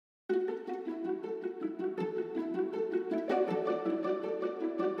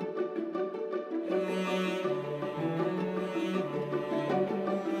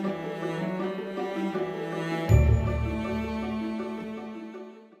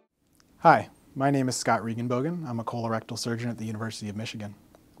Hi, my name is Scott Regenbogen. I'm a colorectal surgeon at the University of Michigan.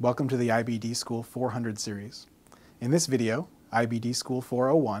 Welcome to the IBD School 400 series. In this video, IBD School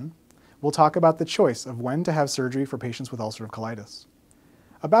 401, we'll talk about the choice of when to have surgery for patients with ulcerative colitis.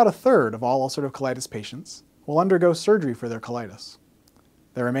 About a third of all ulcerative colitis patients will undergo surgery for their colitis.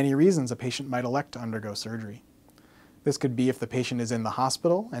 There are many reasons a patient might elect to undergo surgery. This could be if the patient is in the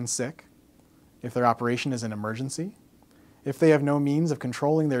hospital and sick, if their operation is an emergency, if they have no means of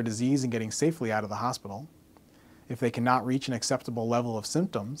controlling their disease and getting safely out of the hospital, if they cannot reach an acceptable level of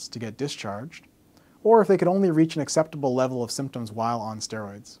symptoms to get discharged, or if they could only reach an acceptable level of symptoms while on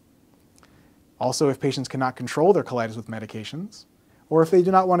steroids. Also, if patients cannot control their colitis with medications, or if they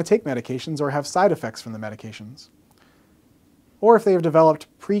do not want to take medications or have side effects from the medications, or if they have developed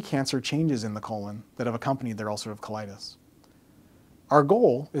pre-cancer changes in the colon that have accompanied their ulcerative colitis. Our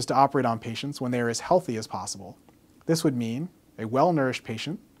goal is to operate on patients when they are as healthy as possible. This would mean a well-nourished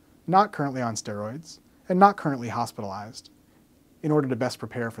patient, not currently on steroids, and not currently hospitalized, in order to best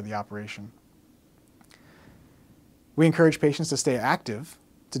prepare for the operation. We encourage patients to stay active,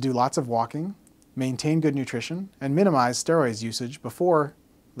 to do lots of walking, maintain good nutrition, and minimize steroids usage before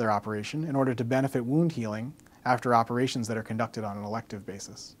their operation in order to benefit wound healing after operations that are conducted on an elective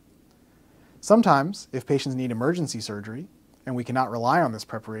basis. Sometimes, if patients need emergency surgery, and we cannot rely on this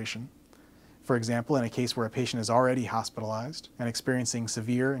preparation, for example, in a case where a patient is already hospitalized and experiencing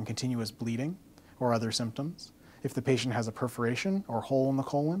severe and continuous bleeding or other symptoms, if the patient has a perforation or hole in the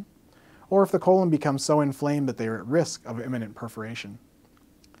colon, or if the colon becomes so inflamed that they are at risk of imminent perforation.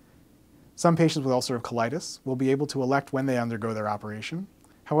 Some patients with ulcerative colitis will be able to elect when they undergo their operation.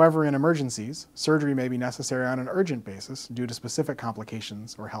 However, in emergencies, surgery may be necessary on an urgent basis due to specific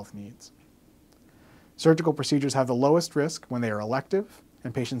complications or health needs. Surgical procedures have the lowest risk when they are elective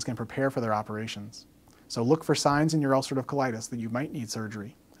and patients can prepare for their operations. So look for signs in your ulcerative colitis that you might need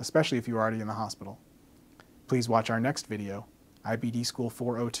surgery, especially if you are already in the hospital. Please watch our next video, IBD School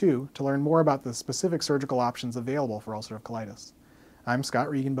 402, to learn more about the specific surgical options available for ulcerative colitis. I'm Scott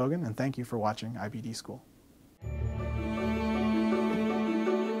Regenbogen, and thank you for watching IBD School.